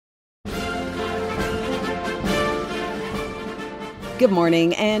Good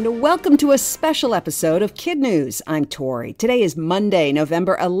morning and welcome to a special episode of KidNuz. I'm Tori. Today is Monday,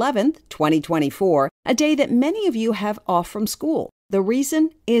 November 11th, 2024, a day that many of you have off from school. The reason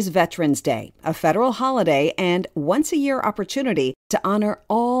is Veterans Day, a federal holiday and once-a-year opportunity to honor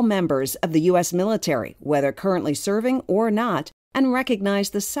all members of the U.S. military, whether currently serving or not, and recognize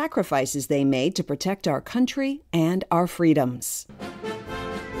the sacrifices they made to protect our country and our freedoms.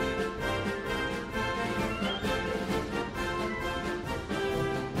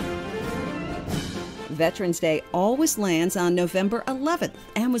 Veterans Day always lands on November 11th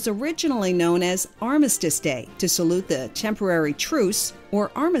and was originally known as Armistice Day to salute the temporary truce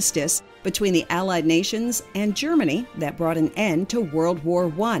or armistice between the Allied nations and Germany that brought an end to World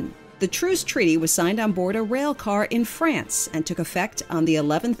War I. The truce treaty was signed on board a rail car in France and took effect on the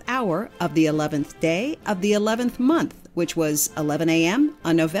 11th hour of the 11th day of the 11th month, which was 11 a.m.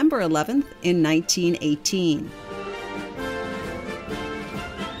 on November 11th in 1918.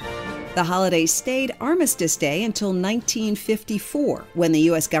 The holiday stayed Armistice Day until 1954, when the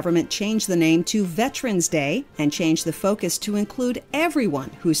U.S. government changed the name to Veterans Day and changed the focus to include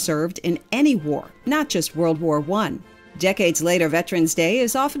everyone who served in any war, not just World War I. Decades later, Veterans Day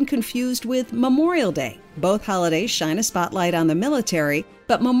is often confused with Memorial Day. Both holidays shine a spotlight on the military,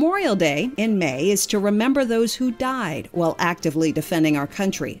 but Memorial Day in May is to remember those who died while actively defending our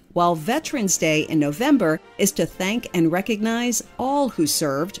country, while Veterans Day in November is to thank and recognize all who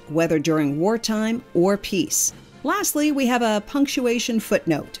served, whether during wartime or peace. Lastly, we have a punctuation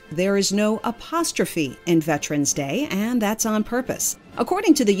footnote. There is no apostrophe in Veterans Day, and that's on purpose.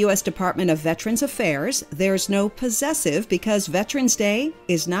 According to the U.S. Department of Veterans Affairs, there's no possessive because Veterans Day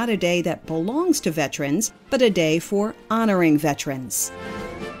is not a day that belongs to veterans, but a day for honoring veterans.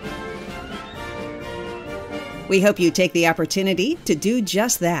 We hope you take the opportunity to do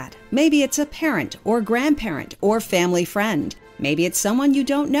just that. Maybe it's a parent or grandparent or family friend. Maybe it's someone you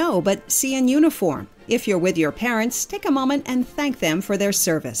don't know but see in uniform. If you're with your parents, take a moment and thank them for their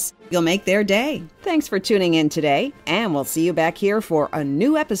service. You'll make their day. Thanks for tuning in today, and we'll see you back here for a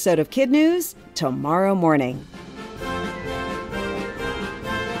new episode of KidNuz tomorrow morning.